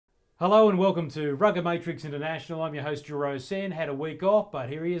Hello and welcome to RuggaMatrix International. I'm your host, Jonah Lomu. Had a week off, but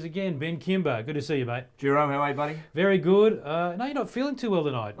here he is again, Ben Kimber. Good to see you, mate. Jerome, how are you, buddy? Very good. No, you're not feeling too well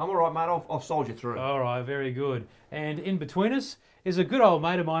tonight. I'm all right, mate. I'll soldier through. All right, very good. And in between us is a good old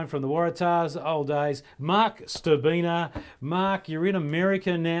mate of mine from the Waratahs, old days, Marc Stcherbina. Marc, you're in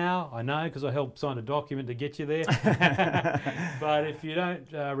America now. I know because I helped sign a document to get you there. But if you don't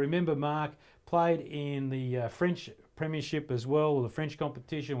remember, Marc played in the French Premiership as well, or the French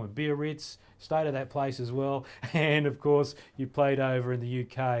competition with Biarritz, stayed at that place as well, and of course you played over in the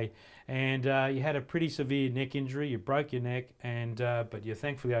UK, and you had a pretty severe neck injury. You broke your neck, and but you're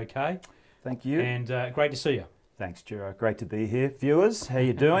thankfully okay. Thank you. And great to see you. Thanks, Giro. Great to be here. Viewers, how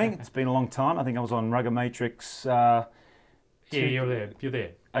you doing? It's been a long time. I think I was on RuggaMatrix. Yeah, you're there. You're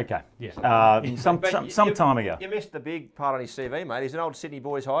there. Okay. Yeah. Some time ago. You missed the big part on his CV, mate. He's an old Sydney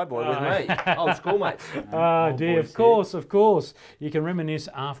Boys High boy with me. Old schoolmates. Oh dear, of course. You can reminisce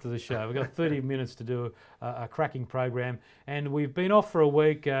after the show. We've got 30 minutes to do a cracking program, and we've been off for a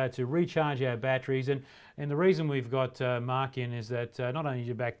week to recharge our batteries. And the reason we've got Marc in is that not only are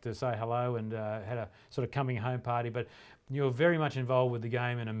you back to say hello and had a sort of coming home party, but you're very much involved with the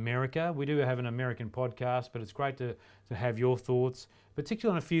game in America. We do have an American podcast, but it's great to have your thoughts,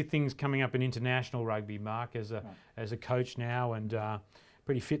 particularly on a few things coming up in international rugby, Marc, as a coach now and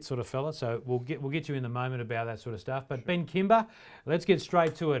pretty fit sort of fella. So we'll get you in the moment about that sort of stuff. But Ben Kimber, let's get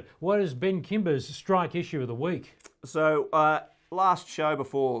straight to it. What is Ben Kimber's strike issue of the week? So last show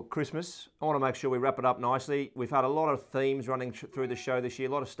before Christmas, I want to make sure we wrap it up nicely. We've had a lot of themes running through the show this year,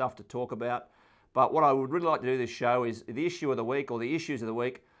 a lot of stuff to talk about. But what I would really like to do this show is the issue of the week, or the issues of the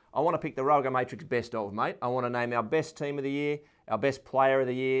week. I want to pick the RuggaMatrix best of, mate. I want to name our best team of the year, our best player of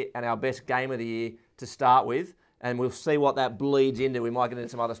the year, and our best game of the year to start with. And we'll see what that bleeds into. We might get into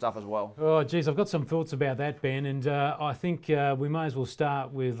some other stuff as well. Oh, geez, I've got some thoughts about that, Ben. And I think we may as well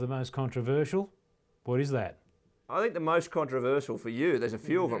start with the most controversial. What is that? I think the most controversial for you, there's a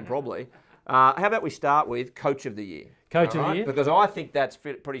few of them probably. How about we start with Coach of the Year? Coach of the Year? Because I think that's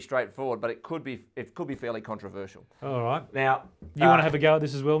pretty straightforward, but it could be fairly controversial. All right. Now, you want to have a go at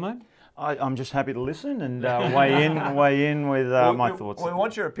this as well, mate? I'm just happy to listen and weigh in with my thoughts. We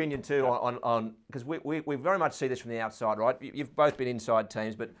want your opinion too on because we very much see this from the outside, right? You've both been inside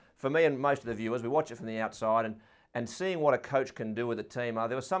teams, but for me and most of the viewers, we watch it from the outside and seeing what a coach can do with a team.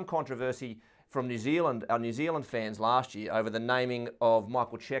 There was some controversy from New Zealand, our New Zealand fans last year over the naming of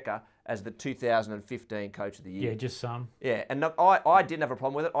Michael Cheika as the 2015 Coach of the Year. Yeah, just some. Yeah, and I didn't have a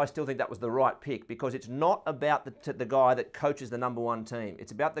problem with it. I still think that was the right pick because it's not about the guy that coaches the #1 team.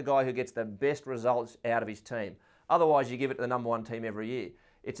 It's about the guy who gets the best results out of his team. Otherwise, you give it to the #1 team every year.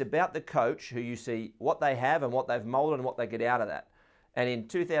 It's about the coach who you see what they have and what they've moulded and what they get out of that. And in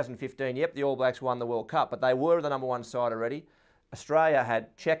 2015, yep, the All Blacks won the World Cup, but they were the #1 side already. Australia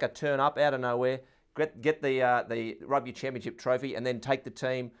had Cheika turn up out of nowhere, get the Rugby Championship trophy, and then take the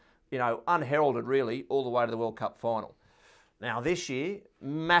team, unheralded really, all the way to the World Cup final. Now this year,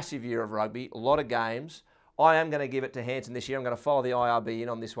 massive year of rugby, a lot of games. I am going to give it to Hansen this year. I'm going to follow the IRB in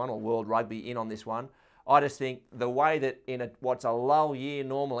on this one, or World Rugby in on this one. I just think the way that in what's a lull year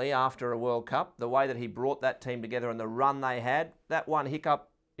normally after a World Cup, the way that he brought that team together and the run they had, that one hiccup,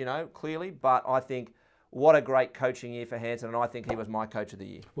 clearly, but I think what a great coaching year for Hansen, and I think he was my Coach of the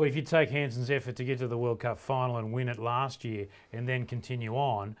Year. Well, if you take Hansen's effort to get to the World Cup final and win it last year and then continue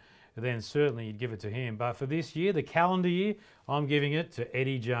on, then certainly you'd give it to him. But for this year, the calendar year, I'm giving it to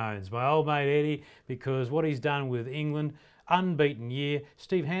Eddie Jones, my old mate Eddie, because what he's done with England, unbeaten year.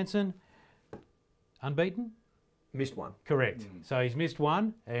 Steve Hansen, unbeaten? Missed one. Correct. So he's missed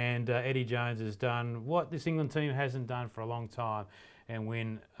one, and Eddie Jones has done what this England team hasn't done for a long time, and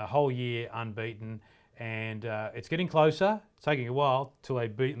win a whole year unbeaten. And it's getting closer. It's taking a while till they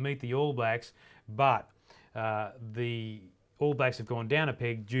meet the All Blacks, but the All Blacks have gone down a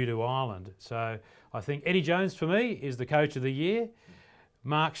peg due to Ireland. So I think Eddie Jones for me is the Coach of the Year.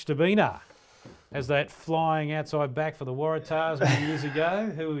 Marc Stcherbina as that flying outside back for the Waratahs many years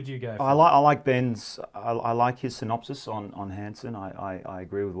ago. Who would you go for? I like Ben's. I like his synopsis on Hansen. I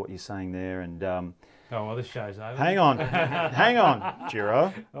agree with what you're saying there. And oh well, this show's over. hang on,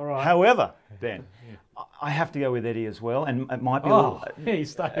 Giro. All right. However, Ben, I have to go with Eddie as well, and it might be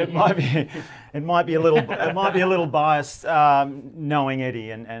it might be a little biased knowing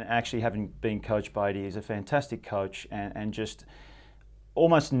Eddie and actually having been coached by Eddie. He's a fantastic coach, and just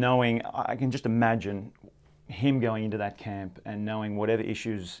almost knowing, I can just imagine him going into that camp and knowing whatever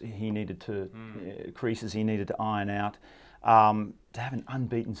issues he needed to, creases he needed to iron out. To have an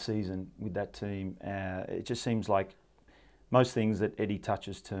unbeaten season with that team, it just seems like most things that Eddie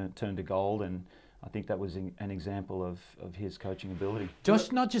touches turn to gold, and I think that was an example of his coaching ability.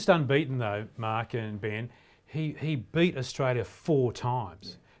 Just not just unbeaten though, Mark and Ben. He beat Australia 4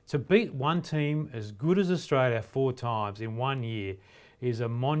 times. To beat one team as good as Australia 4 times in 1 year is a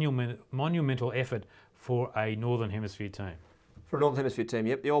monumental effort for a Northern Hemisphere team. For a Northern Hemisphere team,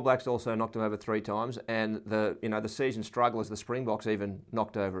 yep. The All Blacks also knocked them over 3 times, and the season strugglers, the Springboks, even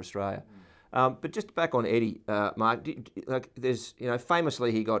knocked over Australia. But just back on Eddie, Mark,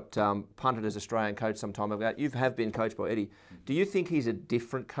 famously he got punted as Australian coach some time ago. You have been coached by Eddie. Do you think he's a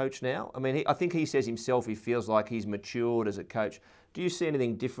different coach now? I mean, I think he says himself he feels like he's matured as a coach. Do you see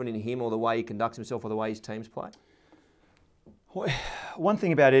anything different in him or the way he conducts himself or the way his teams play? One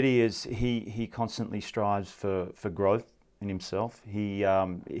thing about Eddie is he constantly strives for growth in himself. He's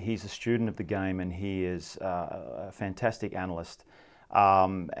a student of the game, and he is a fantastic analyst.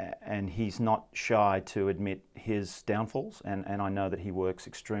 And he's not shy to admit his downfalls, and I know that he works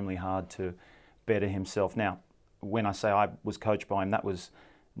extremely hard to better himself. Now, when I say I was coached by him, that was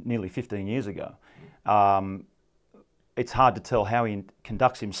nearly 15 years ago. It's hard to tell how he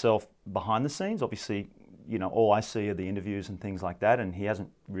conducts himself behind the scenes. Obviously, all I see are the interviews and things like that, and he hasn't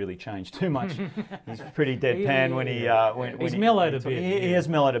really changed too much. He's pretty deadpan when he's mellowed a bit. He has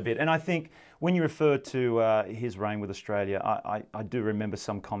mellowed a bit, and I think when you refer to his reign with Australia, I do remember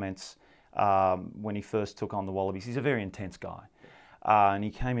some comments when he first took on the Wallabies. He's a very intense guy, and he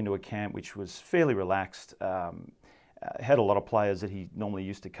came into a camp which was fairly relaxed. Had a lot of players that he normally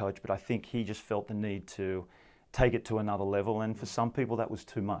used to coach, but I think he just felt the need to take it to another level, and for some people that was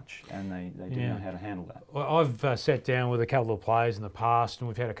too much, and they didn't know how to handle that. Well, I've sat down with a couple of players in the past, and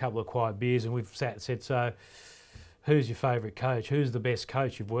we've had a couple of quiet beers, and we've said, so who's your favourite coach? Who's the best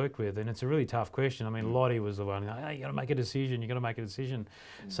coach you've worked with? And it's a really tough question. I mean, Lottie was the one, hey, you got to make a decision,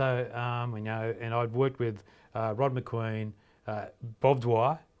 So, and I'd worked with Rod McQueen, Bob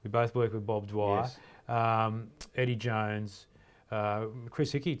Dwyer, we both worked with Bob Dwyer, yes. Eddie Jones,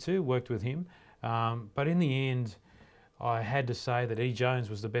 Chris Hickey too, worked with him. But in the end, I had to say that Eddie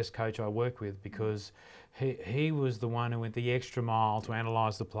Jones was the best coach I worked with, because he was the one who went the extra mile to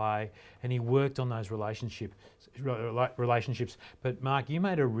analyse the play, and he worked on those relationships. But Mark, you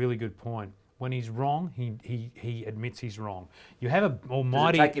made a really good point. When he's wrong, he admits he's wrong. You have an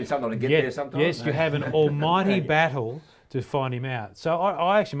almighty... Does it take him something to get there sometimes? Yes, you have an almighty battle to find him out. So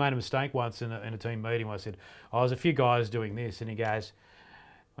I actually made a mistake once in a team meeting where I said, oh, there's a few guys doing this, and he goes,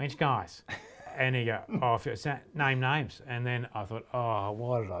 which guys? And he go, oh, name names. And then I thought, oh,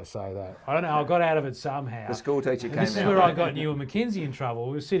 why did I say that? I don't know, I got out of it somehow. The school teacher came out. This is where I got you and Mackenzie in trouble.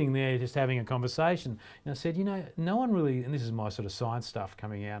 We were sitting there just having a conversation. And I said, no one really, and this is my sort of science stuff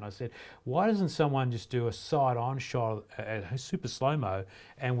coming out, and I said, why doesn't someone just do a side-on shot at super slow-mo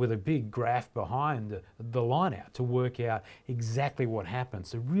and with a big graph behind the line out to work out exactly what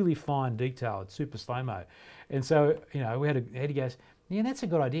happens, the really fine detail at super slow-mo. And so, we had Eddie goes, yeah, that's a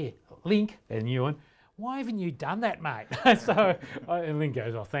good idea. Link and Ewan, why haven't you done that, mate? And Link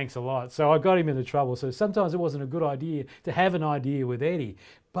goes, oh, thanks a lot. So I got him into trouble. So sometimes it wasn't a good idea to have an idea with Eddie.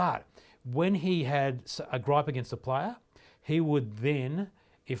 But when he had a gripe against a player, he would then,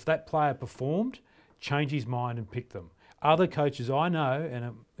 if that player performed, change his mind and pick them. Other coaches I know,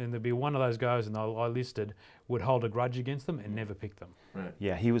 and there'd be one of those guys, and I listed, would hold a grudge against them and never pick them. Right.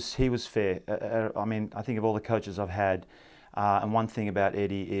 Yeah, he was fair. I mean, I think of all the coaches I've had, and one thing about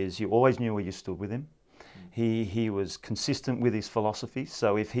Eddie is you always knew where you stood with him. He was consistent with his philosophy.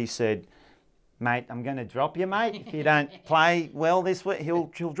 So if he said, mate, I'm going to drop you, mate. If you don't play well this week,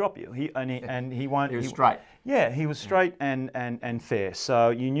 he'll drop you. He won't. He was straight. Yeah, he was straight and fair. So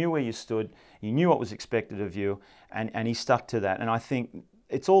you knew where you stood. You knew what was expected of you, and he stuck to that. And I think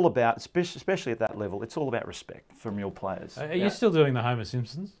it's all about, especially at that level, it's all about respect from your players. Are you still doing the Homer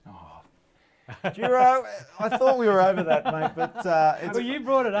Simpsons? Oh. Giro, I thought we were over that, mate, but it's... Well, you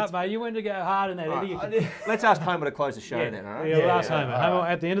brought it up, mate. You went to go hard in that Eddie. Let's ask Homer to close the show then, all right? Yeah, we'll ask Homer. Homer,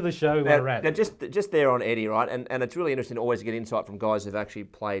 at the end of the show, we want to wrap. Now, just there on Eddie, right, and it's really interesting to always get insight from guys who've actually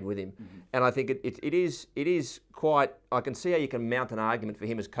played with him. Mm-hmm. And I think it is quite... I can see how you can mount an argument for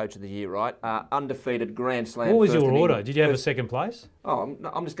him as Coach of the Year, right? Undefeated Grand Slam. What was your order? Did you have a second place? Oh,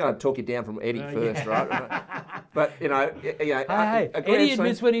 I'm just going to talk you down from Eddie first, right? But hey, Eddie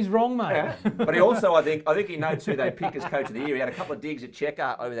admits when he's wrong, mate. Yeah. But he also, I think he knows who they pick as Coach of the Year. He had a couple of digs at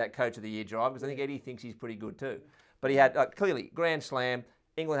Checker over that Coach of the Year drive, because I think Eddie thinks he's pretty good too. But he had clearly Grand Slam.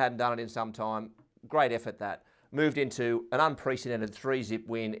 England hadn't done it in some time. Great effort that. Moved into an unprecedented 3-zip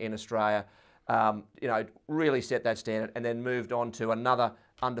win in Australia. Really set that standard, and then moved on to another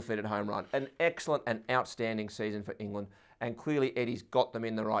undefeated home run. An excellent and outstanding season for England, and clearly Eddie's got them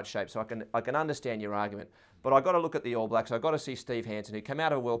in the right shape. So I can understand your argument, but I got to look at the All Blacks. I got to see Steve Hansen, who came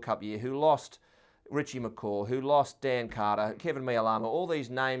out of a World Cup year, who lost Richie McCaw, who lost Dan Carter, Kevin Mialama, all these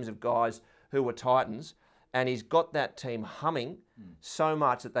names of guys who were Titans, and he's got that team humming so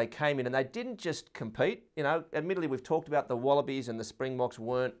much that they came in and they didn't just compete. You know, admittedly, we've talked about the Wallabies and the Springboks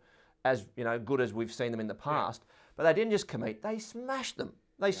weren't as, you know, good as we've seen them in the past, but they didn't just compete, they smashed them.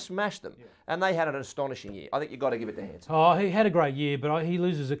 They smashed them, and they had an astonishing year. I think you've got to give it to Hansen. Oh, he had a great year, but he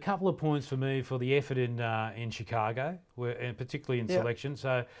loses a couple of points for me for the effort in Chicago, and particularly in selection.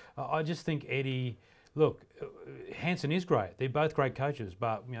 So I just think Eddie, look, Hansen is great. They're both great coaches,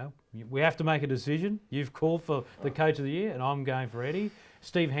 but you know we have to make a decision. You've called for the coach of the year, and I'm going for Eddie.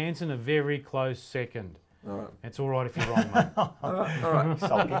 Steve Hansen, a very close second. All right. It's all right if you're wrong, mate. All right.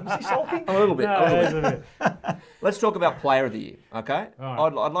 Sulking. Is he sulking? A little bit. No, a little bit. a bit. Let's talk about Player of the Year, okay? Right.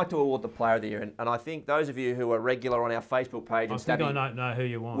 I'd like to award the Player of the Year, and I think those of you who are regular on our Facebook page I and think Stabby, I don't know who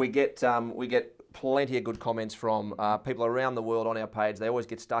you want. we get plenty of good comments from people around the world on our page. They always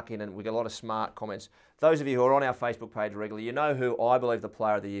get stuck in, and we get a lot of smart comments. Those of you who are on our Facebook page regularly, you know who I believe the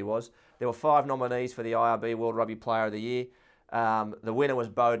Player of the Year was. There were 5 nominees for the IRB World Rugby Player of the Year. The winner was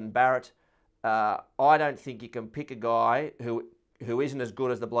Beauden Barrett. I don't think you can pick a guy who isn't as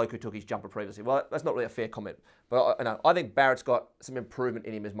good as the bloke who took his jumper previously. Well, that's not really a fair comment, but I think Barrett's got some improvement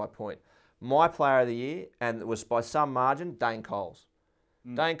in him is my point. My Player of the Year, and it was by some margin, Dane Coles.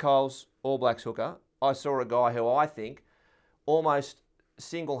 Dane Coles, All Blacks hooker. I saw a guy who I think almost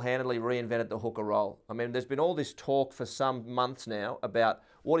single-handedly reinvented the hooker role. I mean, there's been all this talk for some months now about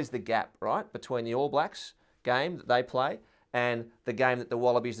what is the gap, right, between the All Blacks game that they play and the game that the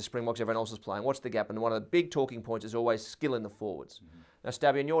Wallabies, the Springboks, everyone else is playing. What's the gap? And one of the big talking points is always skill in the forwards. Now,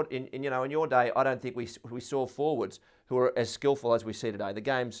 Stabby, in your day, I don't think we saw forwards who are as skillful as we see today. The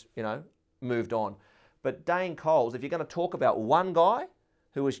game's, moved on. But Dane Coles, if you're going to talk about one guy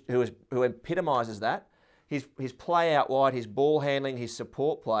who epitomises that, his play out wide, his ball handling, his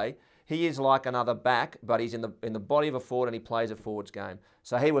support play, he is like another back, but he's in the body of a forward and he plays a forwards game.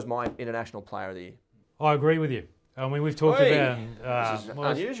 So he was my International Player of the Year. I agree with you. I mean, we've talked about. This is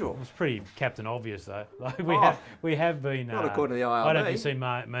unusual. It's pretty Captain Obvious, though. Like we have been. Not according to the IRB. I don't see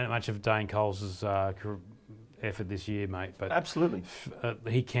much of Dane Coles' effort this year, mate. But absolutely,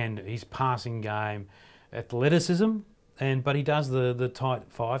 his passing game, athleticism, but he does the tight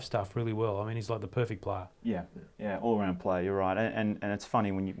 5 stuff really well. I mean, he's like the perfect player. Yeah, all-round player. You're right, and it's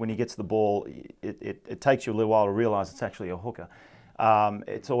funny when he gets the ball, it takes you a little while to realise it's actually a hooker.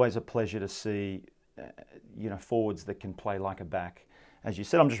 It's always a pleasure to see. Forwards that can play like a back. As you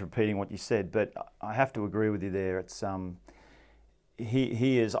said, I'm just repeating what you said, but I have to agree with you there. It's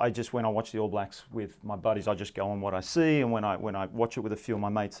he is. When I watch the All Blacks with my buddies, I just go on what I see, and when I watch it with a few of my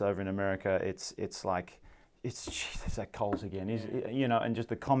mates over in America, it's that Coles again. And just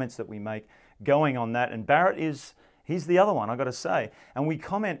the comments that we make going on that. And Barrett he's the other one, I got to say. And we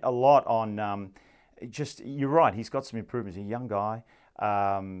comment a lot on you're right. He's got some improvements. He's a young guy.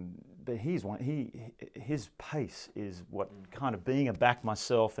 But his pace is what kind of being a back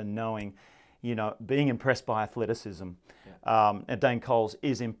myself and knowing, being impressed by athleticism. And Dane Coles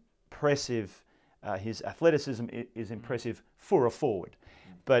is impressive. His athleticism is impressive for a forward.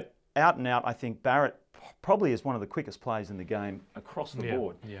 But out and out, I think Barrett probably is one of the quickest players in the game across the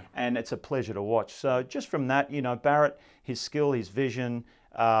board. Yeah. And it's a pleasure to watch. So just from that, Barrett, his skill, his vision,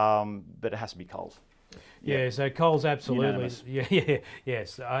 but it has to be Coles. Yeah, so Coles absolutely,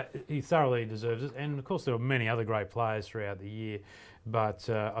 yes, he thoroughly deserves it, and of course there were many other great players throughout the year, but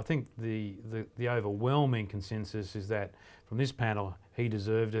I think the overwhelming consensus is that from this panel he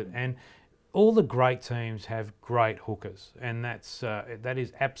deserved it, and all the great teams have great hookers, and that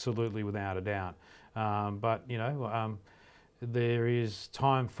is absolutely without a doubt. But there is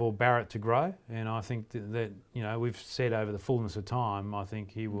time for Barrett to grow, and I think that we've said over the fullness of time, I think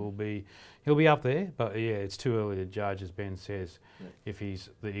he'll be up there. But yeah, it's too early to judge, as Ben says, if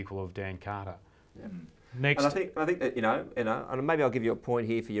he's the equal of Dan Carter. Yeah. Next, and I think that and maybe I'll give you a point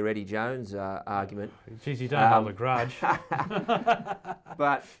here for your Eddie Jones argument. Geez, you don't hold a grudge.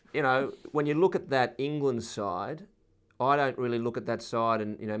 But when you look at that England side, I don't really look at that side,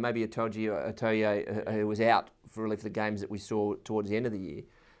 and maybe Atoye, who was out for the games that we saw towards the end of the year.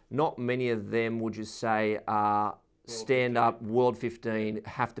 Not many of them would you say are stand-up World 15,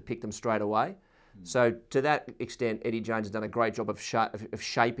 have to pick them straight away. So to that extent, Eddie Jones has done a great job of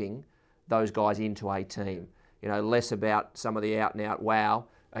shaping those guys into a team. Less about some of the out-and-out wow.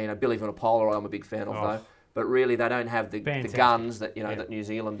 Billy Vunipola, I'm a big fan of though, but really they don't have the guns that that New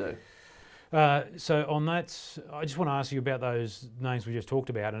Zealand do. So on that, I just want to ask you about those names we just talked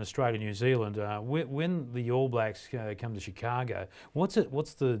about in Australia, New Zealand. When the All Blacks come to Chicago, what's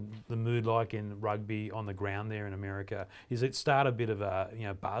the mood like in rugby on the ground there in America? Is it start a bit of a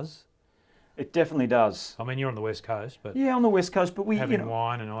buzz? It definitely does. I mean, you're on the West Coast, but Yeah, on the West Coast, but we having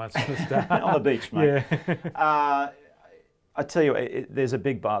wine and all that sort of stuff. on the beach, mate. Yeah. I tell you, there's a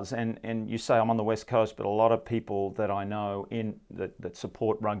big buzz, and you say I'm on the West Coast, but a lot of people that I know that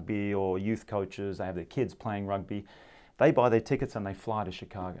support rugby or youth coaches, they have their kids playing rugby, they buy their tickets and they fly to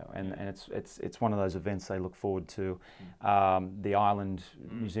Chicago, and it's one of those events they look forward to. The Ireland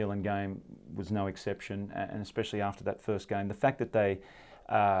New Zealand game was no exception, and especially after that first game, the fact that they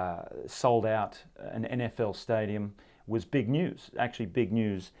sold out an NFL stadium was big news, actually big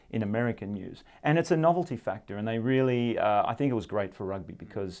news in American news. And it's a novelty factor, and they really, I think it was great for rugby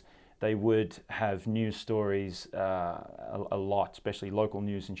because they would have news stories a lot, especially local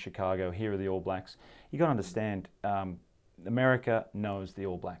news in Chicago. Here are the All Blacks. You got to understand, America knows the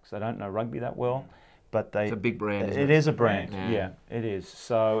All Blacks. They don't know rugby that well, but it's a big brand. It is a brand. Yeah, it is.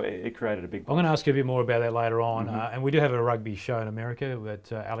 So it created a big. I'm going to ask you a bit more about that later on, and we do have a rugby show in America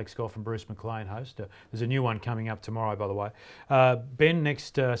that Alex Goff and Bruce McLean host. There's a new one coming up tomorrow, by the way. Ben,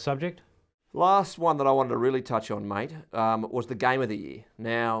 next subject. Last one that I wanted to really touch on, mate, was the game of the year.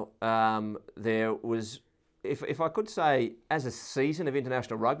 Now, there was, if I could say, as a season of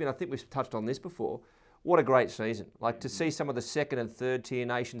international rugby, and I think we've touched on this before, what a great season. Like to see some of the second and third tier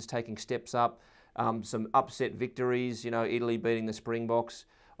nations taking steps up, some upset victories, you know, Italy beating the Springboks,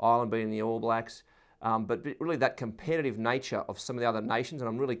 Ireland beating the All Blacks, but really that competitive nature of some of the other nations, and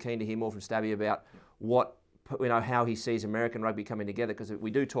I'm really keen to hear more from Stabby about what, you know, how he sees American rugby coming together, because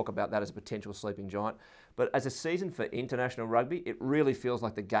we do talk about that as a potential sleeping giant. But as a season for international rugby, it really feels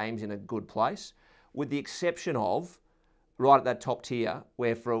like the game's in a good place, with the exception of right at that top tier,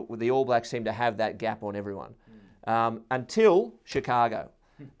 where the All Blacks seem to have that gap on everyone, until Chicago.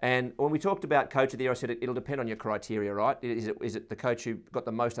 And when we talked about Coach of the Year, I said it'll depend on your criteria, right? Is it the coach who got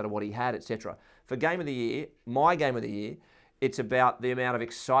the most out of what he had, etc. For Game of the Year, my Game of the Year, it's about the amount of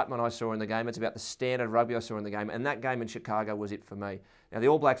excitement I saw in the game. It's about the standard rugby I saw in the game. And that game in Chicago was it for me. Now, the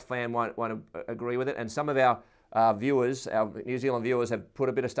All Blacks fan won't agree with it. And some of our viewers, our New Zealand viewers, have put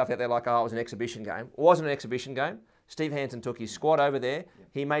a bit of stuff out there like, oh, it was an exhibition game. It wasn't an exhibition game. Steve Hansen took his squad over there.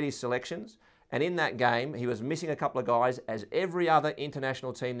 He made his selections. And in that game, he was missing a couple of guys, as every other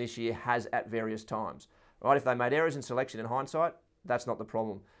international team this year has at various times. Right? If they made errors in selection in hindsight, that's not the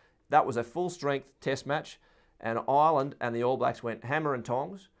problem. That was a full-strength test match, and Ireland and the All Blacks went hammer and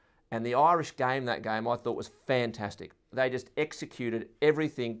tongs. And the Irish game, that game, I thought was fantastic. They just executed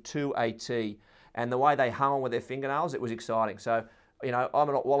everything to a T. And the way they hung on with their fingernails, it was exciting. So, you know, I'm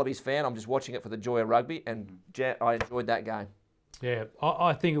not a Wallabies fan. I'm just watching it for the joy of rugby, and I enjoyed that game. Yeah,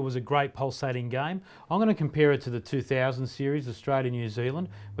 I think it was a great pulsating game. I'm going to compare it to the 2000 series, Australia-New Zealand,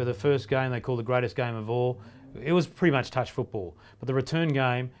 where the first game they called the greatest game of all. It was pretty much touch football. But the return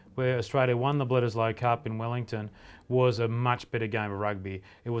game, where Australia won the Bledisloe Cup in Wellington, was a much better game of rugby.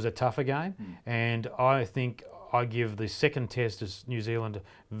 It was a tougher game, and I think I give the second test as New Zealand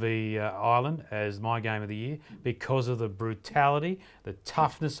v Ireland as my game of the year because of the brutality, the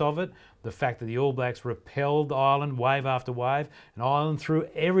toughness of it, the fact that the All Blacks repelled Ireland wave after wave, and Ireland threw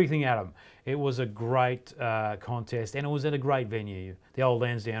everything at them. It was a great contest, and it was at a great venue, the old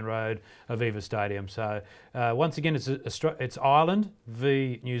Lansdowne Road, Aviva Stadium. So once again, it's Ireland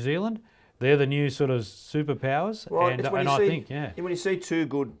v New Zealand. They're the new sort of superpowers, Well, and when I you see, think, yeah. When you see two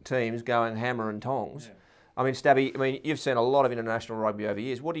good teams going hammer and tongs, I mean, Stabby, I mean, you've seen a lot of international rugby over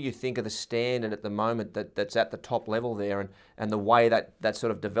years. What do you think of the standard at the moment that's at the top level there, and the way that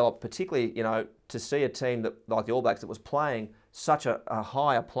sort of developed, particularly, you know, to see a team that like the All Blacks that was playing such a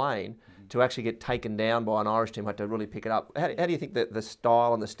higher plane to actually get taken down by an Irish team, had to really pick it up. How do you think that the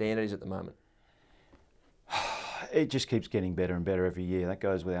style and the standard is at the moment? It just keeps getting better and better every year. That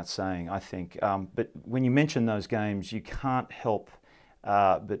goes without saying, I think. But when you mention those games, you can't help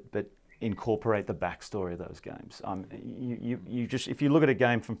but incorporate the backstory of those games. You just, if you look at a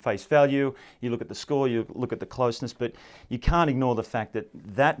game from face value, you look at the score, you look at the closeness, but you can't ignore the fact that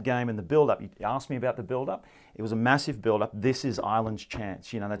that game and the build-up, you asked me about the build-up, it was a massive build-up. This is Ireland's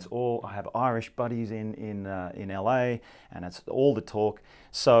chance. You know, that's all. I have Irish buddies in LA, and that's all the talk.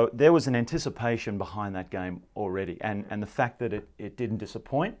 So there was an anticipation behind that game already, and the fact that it didn't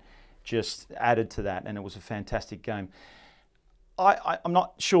disappoint just added to that, and it was a fantastic game. I'm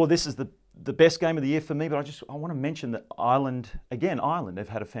not sure this is the best game of the year for me, but I want to mention that Ireland, they've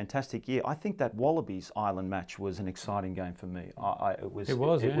had a fantastic year. I think that Wallabies-Ireland match was an exciting game for me.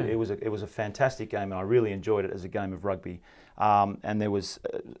 It was a fantastic game, and I really enjoyed it as a game of rugby. And there was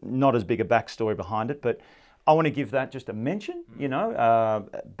not as big a backstory behind it, but I want to give that just a mention, you know.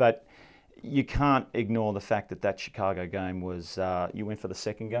 But you can't ignore the fact that Chicago game was, you went for the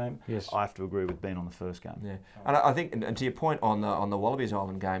second game. Yes. I have to agree with Ben on the first game. Yeah, and I think, and to your point on the Wallabies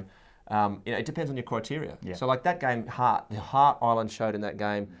Island game, It depends on your criteria. Yeah. So like that game, the heart Ireland showed in that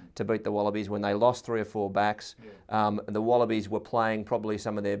game to beat the Wallabies when they lost 3 or 4 backs. The Wallabies were playing probably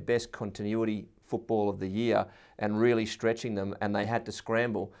some of their best continuity football of the year and really stretching them, and they had to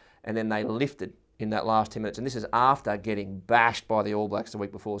scramble, and then they lifted in that last 10 minutes. And this is after getting bashed by the All Blacks the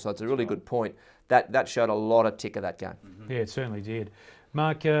week before. So it's a really good point. That showed a lot of tick of that game. Yeah, it certainly did.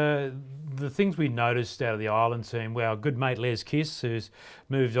 Mark, the things we noticed out of the Ireland team, well, our good mate Les Kiss, who's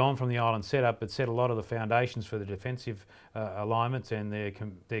moved on from the Ireland setup, but set a lot of the foundations for the defensive alignments and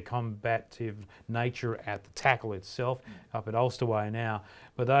their combative nature at the tackle itself, up at Ulsterway now.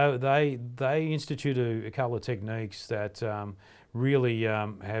 But they instituted a couple of techniques that really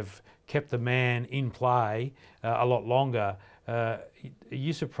have kept the man in play a lot longer. Are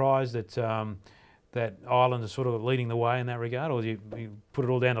you surprised that that Ireland is sort of leading the way in that regard, or do you put it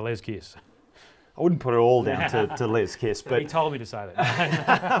all down to Les Kiss? I wouldn't put it all down to Les Kiss, but he told me to say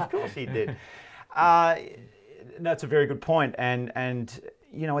that. Of course he did. That's a very good point, and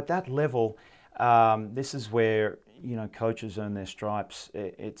at that level, this is where coaches earn their stripes.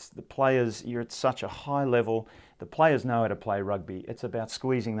 It's the players. You're at such a high level. The players know how to play rugby. It's about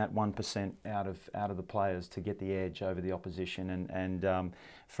squeezing that 1% out of the players to get the edge over the opposition, and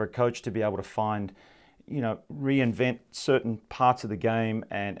for a coach to be able to find, reinvent certain parts of the game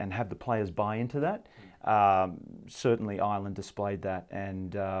and have the players buy into that. Certainly, Ireland displayed that,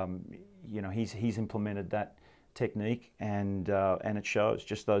 and he's implemented that technique, and it shows.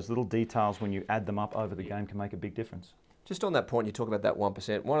 Just those little details, when you add them up over the game, can make a big difference. Just on that point, you talk about that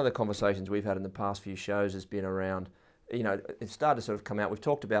 1%. One of the conversations we've had in the past few shows has been around, it started to sort of come out. We've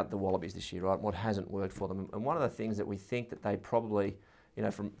talked about the Wallabies this year, right? What hasn't worked for them. And one of the things that we think that they probably,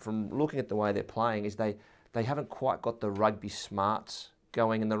 from looking at the way they're playing, is they haven't quite got the rugby smarts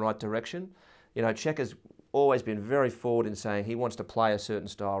going in the right direction. Cheika's always been very forward in saying he wants to play a certain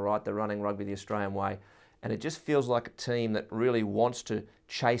style, right? They're running rugby the Australian way. And it just feels like a team that really wants to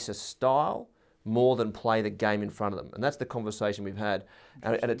chase a style more than play the game in front of them. And that's the conversation we've had.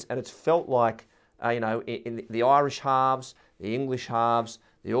 And it's felt like, in the Irish halves, the English halves,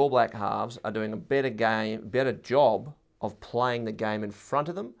 the All Black halves are doing a better job of playing the game in front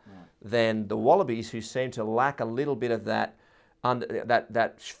of them than the Wallabies, who seem to lack a little bit of that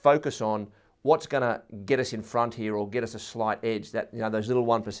focus on what's going to get us in front here or get us a slight edge, those little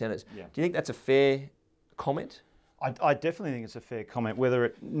 1%ers. Yeah. Do you think that's a fair comment? I definitely think it's a fair comment. Whether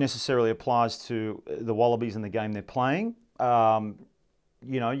it necessarily applies to the Wallabies and the game they're playing,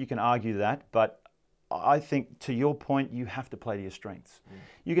 you can argue that, but I think, to your point, you have to play to your strengths.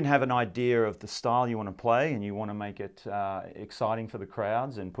 You can have an idea of the style you want to play, and you want to make it exciting for the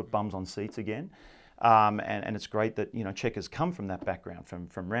crowds and put bums on seats again. And it's great that Cheika's come from that background,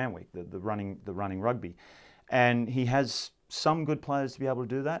 from Randwick, the running rugby, and he has some good players to be able to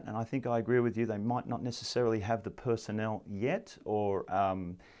do that. And I think I agree with you. They might not necessarily have the personnel yet, or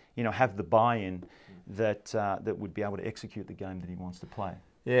have the buy-in that would be able to execute the game that he wants to play.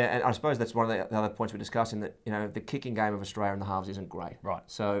 Yeah, and I suppose that's one of the other points we're discussing, that the kicking game of Australia in the halves isn't great. Right.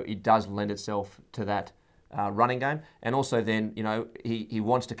 So it does lend itself to that running game, and also then he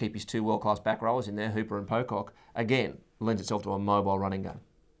wants to keep his 2 world-class back rowers in there, Hooper and Pocock. Again, lends itself to a mobile running game.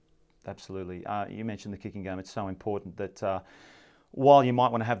 Absolutely. You mentioned the kicking game. It's so important that while you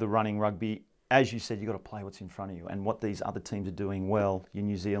might want to have the running rugby, as you said, you've got to play what's in front of you. And what these other teams are doing well, your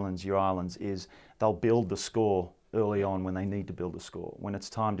New Zealands, your Irelands, is they'll build the score early on when they need to build a score. When it's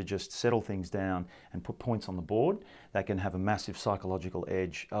time to just settle things down and put points on the board, that can have a massive psychological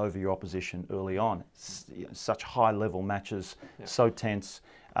edge over your opposition early on. Such high-level matches, so tense.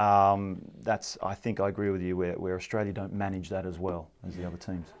 I think I agree with you where Australia don't manage that as well as the other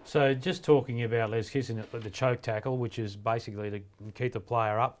teams. So just talking about Les Kiss and the choke tackle, which is basically to keep the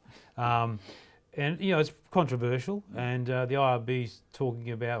player up. And, it's controversial, and the IRB's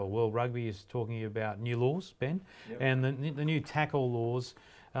talking about, or World Rugby is talking about new laws, Ben, and the new tackle laws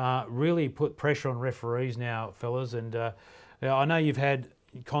really put pressure on referees now, fellas. And I know you've had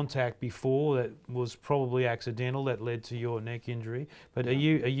contact before that was probably accidental that led to your neck injury, but are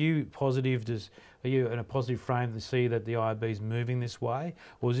you positive? Are you in a positive frame to see that the IRB is moving this way,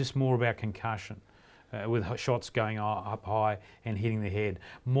 or is this more about concussion? With shots going up high and hitting the head,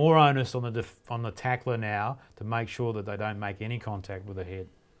 more onus on the tackler now to make sure that they don't make any contact with the head.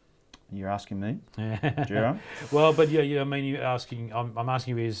 You're asking me, Gerard? Well, but I mean, you're asking. I'm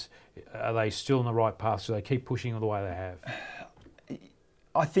asking you: are they still on the right path? So they keep pushing the way they have.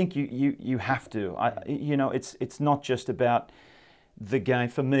 I think you have to. It's not just about the game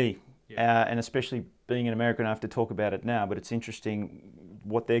for me, and especially being an American, I have to talk about it now. But it's interesting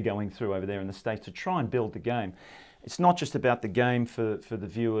what they're going through over there in the States to try and build the game. it's not just about the game for the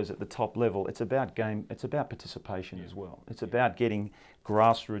viewers at the top level. It's about it's about participation as well. It's about getting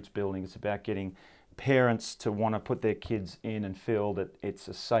grassroots building. It's about getting parents to want to put their kids in and feel that it's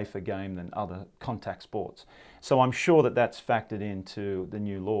a safer game than other contact sports. So I'm sure that that's factored into the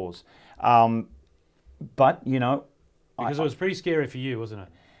new laws. But, you know... Because it was pretty scary for you, wasn't it?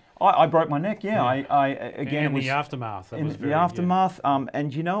 I broke my neck, yeah. Again, in the aftermath. In the aftermath,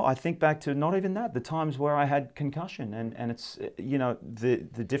 and you know, I think back to not even that, the times where I had concussion, and it's, you know,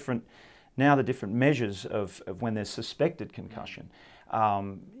 the different measures of when there's suspected concussion.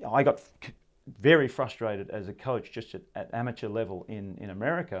 I got very frustrated as a coach just at amateur level in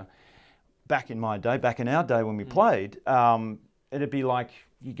America. Back in our day when we played, it'd be like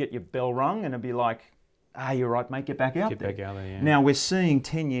you get your bell rung and it'd be like, ah, you're right, mate, get back out there. Yeah. Now we're seeing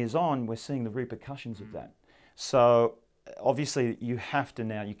 10 years on, we're seeing the repercussions of that. So obviously you have to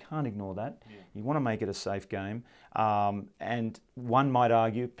now, you can't ignore that. Yeah. You want to make it a safe game. And one might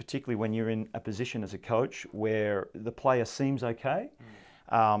argue, particularly when you're in a position as a coach where the player seems okay,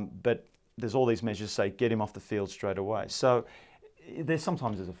 but there's all these measures say get him off the field straight away. So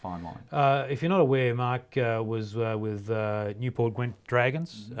sometimes there's a fine line. If you're not aware, Mark was with Newport Gwent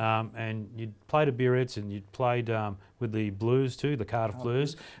Dragons, and you'd played at Biarritz and you'd played with the Blues too, the Cardiff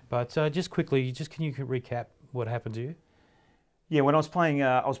Blues. But just quickly, can you recap what happened to you? Yeah, when I was playing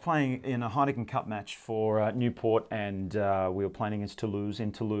in a Heineken Cup match for Newport, and we were playing against Toulouse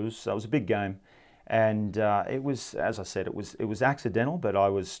in Toulouse. So it was a big game, and it was, as I said, it was accidental, but I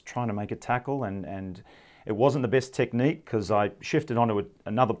was trying to make a tackle and it wasn't the best technique because I shifted onto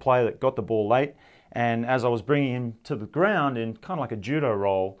another player that got the ball late, and as I was bringing him to the ground in kind of like a judo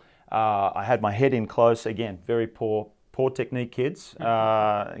roll, I had my head in close. Again, very poor technique, kids.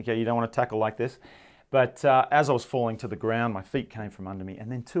 Okay, you don't want to tackle like this. But as I was falling to the ground, my feet came from under me,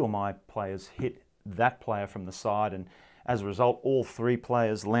 and then two of my players hit that player from the side, and as a result, all three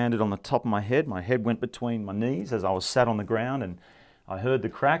players landed on the top of my head. My head went between my knees as I was sat on the ground, and I heard the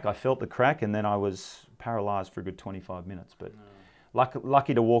crack, I felt the crack, and then I was paralysed for a good 25 minutes. But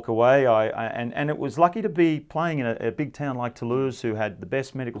lucky to walk away, and it was lucky to be playing in a big town like Toulouse, who had the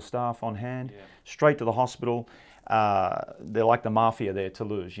best medical staff on hand, straight to the hospital. They're like the mafia there,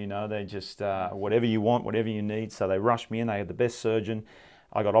 Toulouse, you know, they just, whatever you want, whatever you need. So they rushed me in, they had the best surgeon.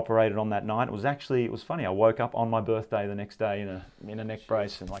 I got operated on that night. It was funny, I woke up on my birthday the next day in a neck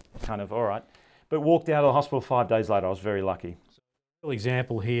brace and like kind of, all right. But walked out of the hospital 5 days later. I was very lucky. An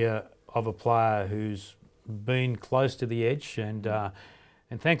example here of a player who's been close to the edge, and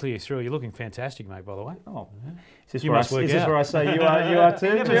thankfully you're through. You're looking fantastic, mate, by the way. Oh, is this where I say you are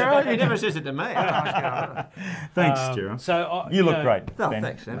too, Gerard? He never says it to me. Thanks, Gerard. So you look great. No,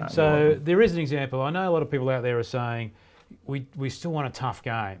 thanks, Sam. So there is an example. I know a lot of people out there are saying we still want a tough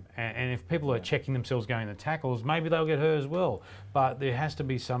game, and if people are checking themselves going to tackles, maybe they'll get hurt as well. But there has to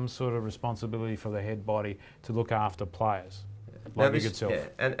be some sort of responsibility for the head body to look after players. Like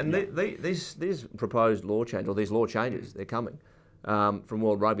these proposed law changes, or these law changes, they're coming from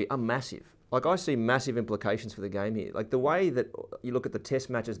World Rugby, are massive. Like, I see massive implications for the game here. Like the way that you look at the test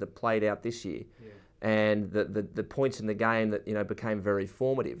matches that played out this year, and the points in the game that, you know, became very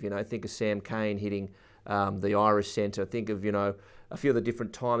formative. You know, think of Sam Cane hitting the Irish centre. Think of, you know, a few of the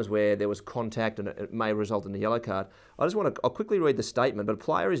different times where there was contact and it may result in a yellow card. I'll quickly read the statement. But a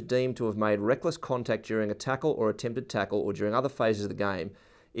player is deemed to have made reckless contact during a tackle or attempted tackle or during other phases of the game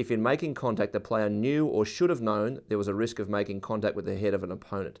if in making contact the player knew or should have known there was a risk of making contact with the head of an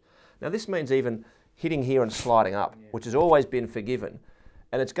opponent. Now this means even hitting here and sliding up, which has always been forgiven.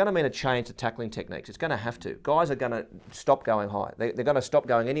 And it's going to mean a change to tackling techniques. It's going to have to. Guys are going to stop going high. They're going to stop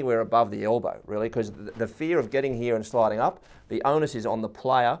going anywhere above the elbow, really, because the fear of getting here and sliding up, the onus is on the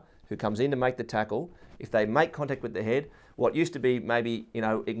player who comes in to make the tackle. If they make contact with the head, what used to be maybe, you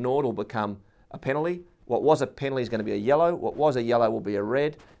know, ignored will become a penalty. What was a penalty is going to be a yellow. What was a yellow will be a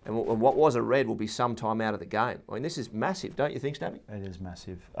red. And what was a red will be some time out of the game. I mean, this is massive, don't you think, Stabby? It is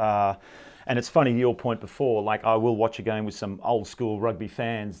massive. And it's funny, your point before, like I will watch a game with some old school rugby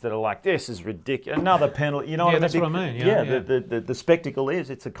fans that are like, this is ridiculous, another penalty, you know what I mean? That's what I mean. The spectacle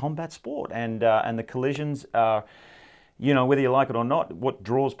it's a combat sport, and the collisions are, you know, whether you like it or not, what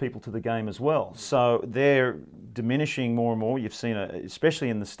draws people to the game as well. So they're diminishing more and more. You've seen it, especially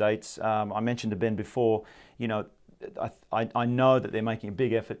in the States. I mentioned to Ben before, you know, I know that they're making a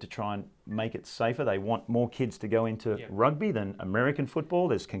big effort to try and make it safer. They want more kids to go into rugby than American football.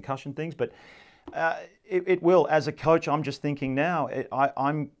 There's concussion things, but it will. As a coach, I'm just thinking now,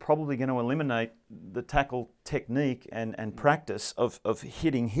 I'm probably going to eliminate the tackle technique and practice of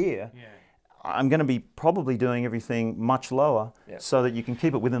hitting here. I'm going to be probably doing everything much lower so that you can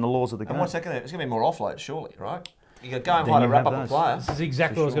keep it within the laws of the game. And what's that going to? It's going to be more offload, surely, right? You're going high to wrap up a player. This is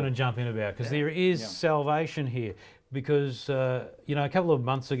exactly what I was going to jump in about, because there is salvation here. Because, you know, a couple of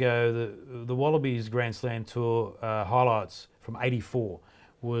months ago, the Wallabies Grand Slam Tour highlights from '84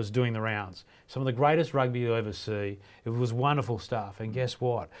 was doing the rounds. Some of the greatest rugby you'll ever see. It was wonderful stuff. And guess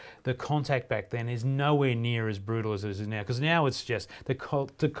what? The contact back then is nowhere near as brutal as it is now. Because now it's just the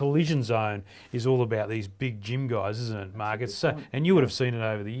collision zone is all about these big gym guys, isn't it, Mark? It's so, and you would have seen it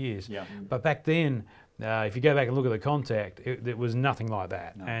over the years. Yeah. But back then, if you go back and look at the contact, it was nothing like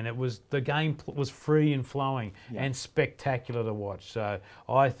that. No. And the game was free and flowing and spectacular to watch. So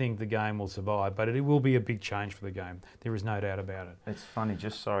I think the game will survive, but it will be a big change for the game. There is no doubt about it. It's funny,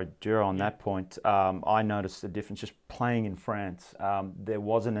 Jura, on that point, I noticed the difference just playing in France. There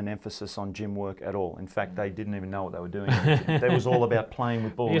wasn't an emphasis on gym work at all. In fact, they didn't even know what they were doing. It was all about playing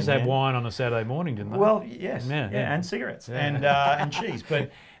with ball. They used to have wine on a Saturday morning, didn't they? Well, yes, and cigarettes and cheese.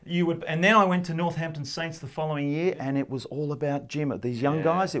 But and then I went to Northampton Saints the following year, and it was all about gym. These young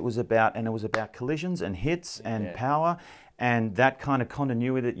guys, it was about collisions and hits and power, and that kind of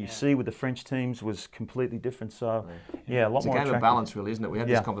continuity that you see with the French teams was completely different. So, a lot more. It's a game of balance, really, isn't it? We had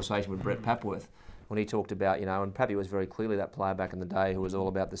this conversation with Brett Papworth when he talked about, you know, and Pappy was very clearly that player back in the day who was all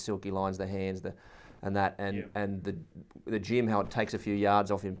about the silky lines, the hands, and the gym, how it takes a few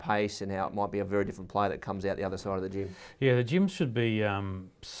yards off in pace, and how it might be a very different player that comes out the other side of the gym. Yeah, the gym should be,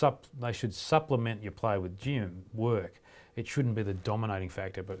 they should supplement your play with gym work. It shouldn't be the dominating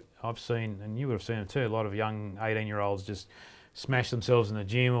factor, but I've seen, and you would have seen it too, a lot of young 18-year-olds just smash themselves in the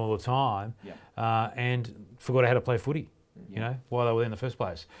gym all the time and forgot how to play footy, you know, while they were there in the first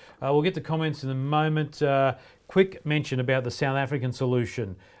place. We'll get to comments in a moment. Quick mention about the South African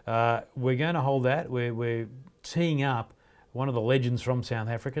solution. We're going to hold that. We're teeing up one of the legends from South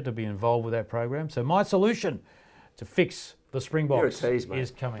Africa to be involved with that program. So my solution to fix the Springboks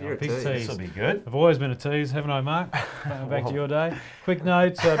is coming up. Big tease. This will be good. I've always been a tease, haven't I, Mark? Back to your day. Quick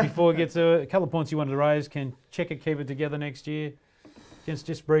notes before we get to a couple of points you wanted to raise. Can Cheika keep it together next year?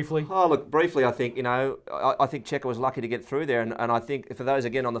 Just briefly. Oh, look, briefly, I think, you know, I think Cheika was lucky to get through there. And I think, for those,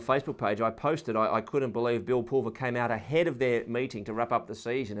 again, on the Facebook page, I posted, I couldn't believe Bill Pulver came out ahead of their meeting to wrap up the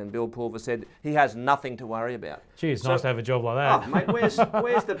season. And Bill Pulver said he has nothing to worry about. Gee, it's nice to have a job like that. Oh, mate,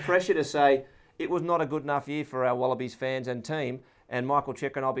 where's the pressure to say it was not a good enough year for our Wallabies fans and team, and Michael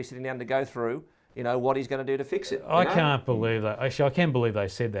Cheika and I'll be sitting down to go through, you know, what he's going to do to fix it. I can't believe that. Actually, I can believe they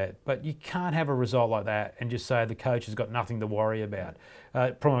said that. But you can't have a result like that and just say the coach has got nothing to worry about.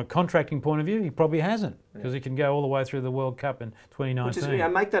 From a contracting point of view, he probably hasn't, because he can go all the way through the World Cup in 2019. Which is, you know,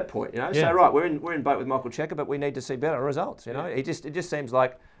 make that point. You know, say right, we're in boat with Michael Cheika, but we need to see better results. You know, it just seems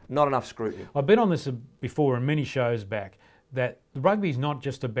like not enough scrutiny. I've been on this before in many shows back, that the rugby is not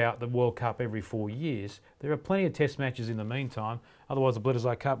just about the World Cup every 4 years. There are plenty of test matches in the meantime. Otherwise, the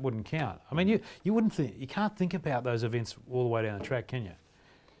Bledisloe Cup wouldn't count. I mean, you can't think about those events all the way down the track, can you?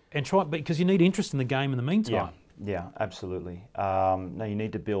 And because you need interest in the game in the meantime. Yeah, absolutely. No, you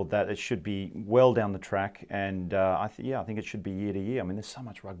need to build that. It should be well down the track, and I think it should be year to year. I mean, there's so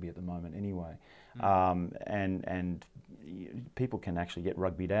much rugby at the moment anyway, and people can actually get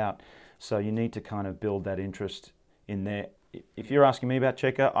rugbyed out. So you need to kind of build that interest in there. If you're asking me about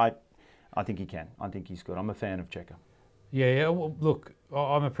Cheika, I think he can. I think he's good. I'm a fan of Cheika. Yeah. Well, look,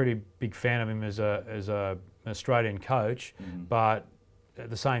 I'm a pretty big fan of him as an Australian coach, but at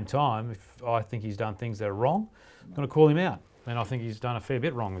the same time, if I think he's done things that are wrong, I'm going to call him out. And I think he's done a fair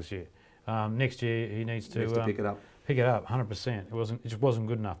bit wrong this year. Next year, he needs to pick it up. Pick it up, 100%. It just wasn't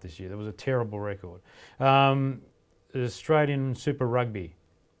good enough this year. There was a terrible record. Australian Super Rugby,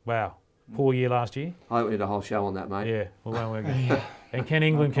 wow. Poor year last year. I think we need a whole show on that, mate. Yeah, well, we're good. And can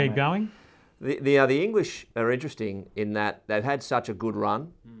England keep going? The English are interesting in that they've had such a good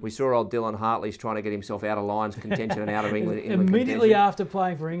run. We saw old Dylan Hartley's trying to get himself out of Lions contention and out of England Immediately after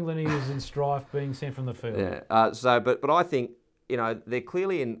playing for England, he was in strife, being sent from the field. Yeah. But I think, you know, they're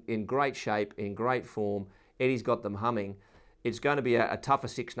clearly in great shape, in great form. Eddie's got them humming. It's going to be a tougher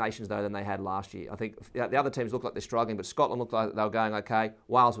Six Nations, though, than they had last year. I think the other teams look like they're struggling, but Scotland looked like they were going okay.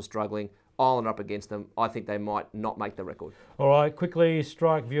 Wales were struggling. Ireland up against them. I think they might not make the record. All right, quickly,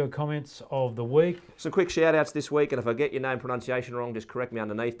 strike viewer comments of the week. Some quick shout-outs this week, and if I get your name pronunciation wrong, just correct me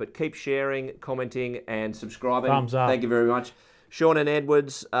underneath. But keep sharing, commenting, and subscribing. Thumbs up. Thank you very much. Sean and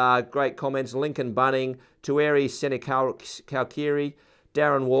Edwards, great comments. Lincoln Bunning, Tueri Senekalkiri,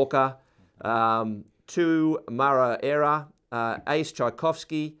 Darren Walker, Tu Mara Era, Ace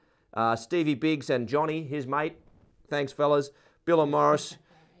Tchaikovsky, Stevie Biggs and Johnny, his mate. Thanks, fellas. Bill Morris,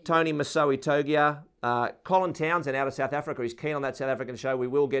 Tony Masoe Togia, Colin Townsend out of South Africa. He's keen on that South African show. We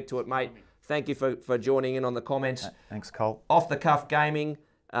will get to it, mate. Thank you for joining in on the comments. Thanks, Cole. Off the Cuff Gaming,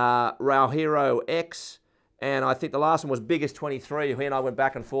 Rauhiro X, And I think the last one was Biggest 23. He and I went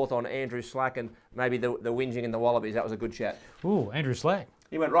back and forth on Andrew Slack and maybe the whinging in the Wallabies. That was a good chat. Ooh, Andrew Slack.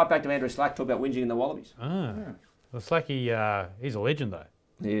 He went right back to Andrew Slack, talk about whinging in the Wallabies. Ah. Well, Slacky, he's a legend, though.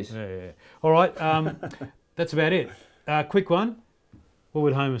 He is. Yeah. All right, that's about it. Quick one. What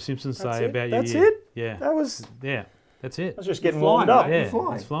would Homer Simpson say about you? That's it? Yeah. That was... Yeah, that's it. I was just getting warmed up. Yeah,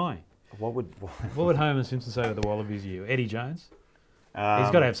 flying. it's flying. What would... What would Homer Simpson say to the Wallabies you? Eddie Jones?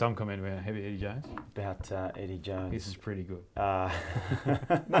 He's got to have some comment about Eddie Jones. About Eddie Jones. This is pretty good.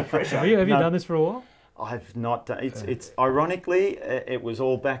 No pressure. Have you done this for a while? I've not done. It's ironically, it was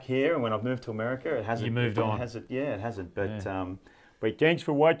all back here, and when I've moved to America, it hasn't. You moved on. Yeah, it hasn't. But Yeah. But thanks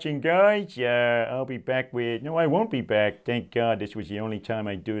for watching, guys. I'll be back with... No, I won't be back. Thank God this was the only time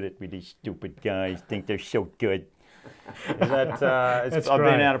I do it with these stupid guys. Think they're so good. Is that, That's I've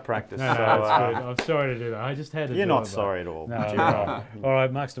great. been out of practice. No, so, that's good. I'm sorry to do that. I just had to you're do not it, sorry at all. No, Giro. all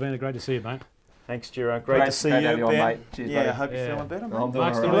right, Marc Stcherbina, great to see you, mate. Thanks, Giro. Great to see great to you, have you on, Ben. mate. Cheers, Yeah, buddy. I hope you're Yeah. feeling better, I'm mate. doing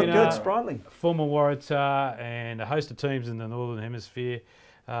Marc all You right. look good, sprightly. Former Waratah and a host of teams in the Northern Hemisphere,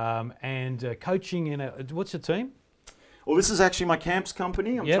 and coaching in a... What's your team? Well, this is actually my camps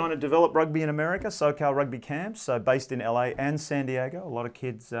company. I'm Yep. trying to develop rugby in America, SoCal Rugby Camps, so based in LA and San Diego. A lot of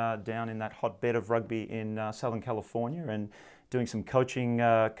kids down in that hotbed of rugby in Southern California, and doing some coaching,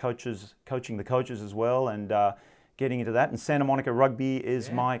 coaching the coaches as well, and getting into that. And Santa Monica Rugby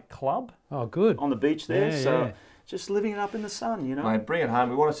is my club Oh, good. on the beach there, Yeah, so yeah. just living it up in the sun, you know. Mate, bring it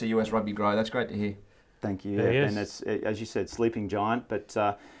home. We want to see US rugby grow. That's great to hear. Thank you. Yeah, And it's, as you said, sleeping giant, but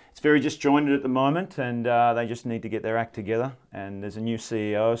it's very disjointed at the moment, and they just need to get their act together. And there's a new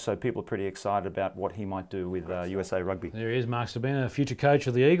CEO, so people are pretty excited about what he might do with USA Rugby. There he is, Marc Stcherbina, future coach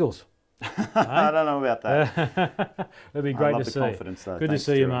of the Eagles. I don't know about that. It'd be I great love to the see. confidence, though. Good Thanks,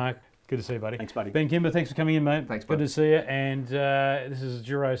 to see you, Giro. Mark. Good to see you, buddy. Thanks, buddy. Ben Kimber, thanks for coming in, mate. Thanks, Good bud. to see you. And this is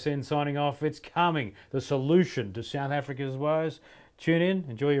Giro Sen signing off. It's coming. The solution to South Africa's woes. Tune in.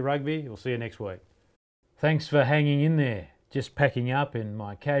 Enjoy your rugby. We'll see you next week. Thanks for hanging in there. Just packing up in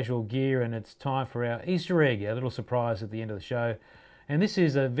my casual gear, and it's time for our Easter egg, our little surprise at the end of the show. And this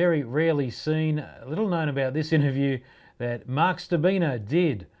is a very rarely seen, a little known about this interview that Marc Stcherbina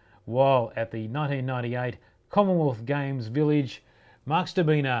did while at the 1998 Commonwealth Games Village. Marc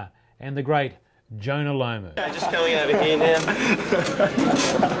Stcherbina and the great Jonah Lomu. Just coming over here now.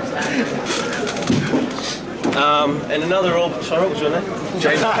 And another all... Sorry, what was your name?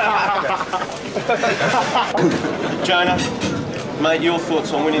 Jonah, mate, your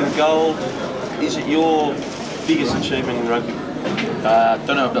thoughts on winning the gold. Is it your biggest achievement in rugby?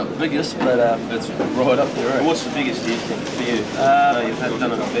 Don't know about the biggest, but it's right up there. Right? What's the biggest, do you think, for you? You've had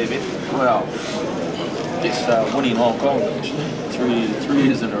done it a fair bit. Well, it's winning Hong Kong actually. Three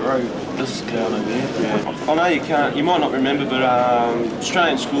years in a row. This down over here. Yeah. I know you can't, you might not remember, but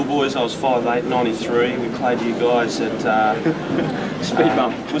Australian schoolboys, I was 5'8", 93. We played you guys at... Speed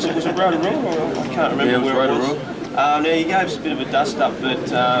bump. Was it Rotorua? I can't remember Yeah, it was where it was. Rotorua. Now you gave us a bit of a dust up, but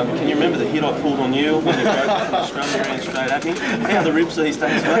can you remember the hit I pulled on you when you broke from Australia ran straight at me? How are the ribs these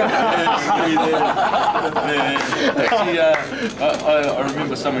days, mate? Actually, I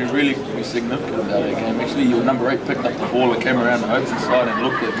remember something really significant about that game. Actually, your number 8 picked up the ball and came around the Hobson side and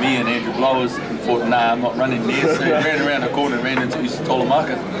looked at me and Andrew Blowers and thought, nah, I'm not running near. So he ran around the corner and ran into his taller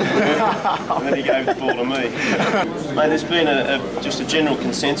marker. And then he gave the ball to me. Mate, there's been just a general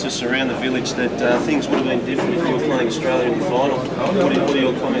consensus around the village that things would have been different if you were playing Australia in the final. What are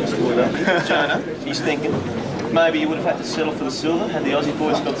your comments toward that? Jonah, he's thinking maybe you would have had to settle for the silver had the Aussie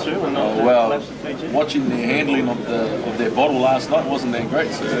boys got through and not collapse the Fiji. Watching the handling of their bottle last night wasn't that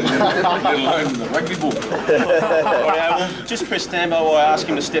great, so let alone the rugby ball. All right, well, just press standby while I ask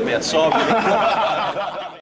him to step outside.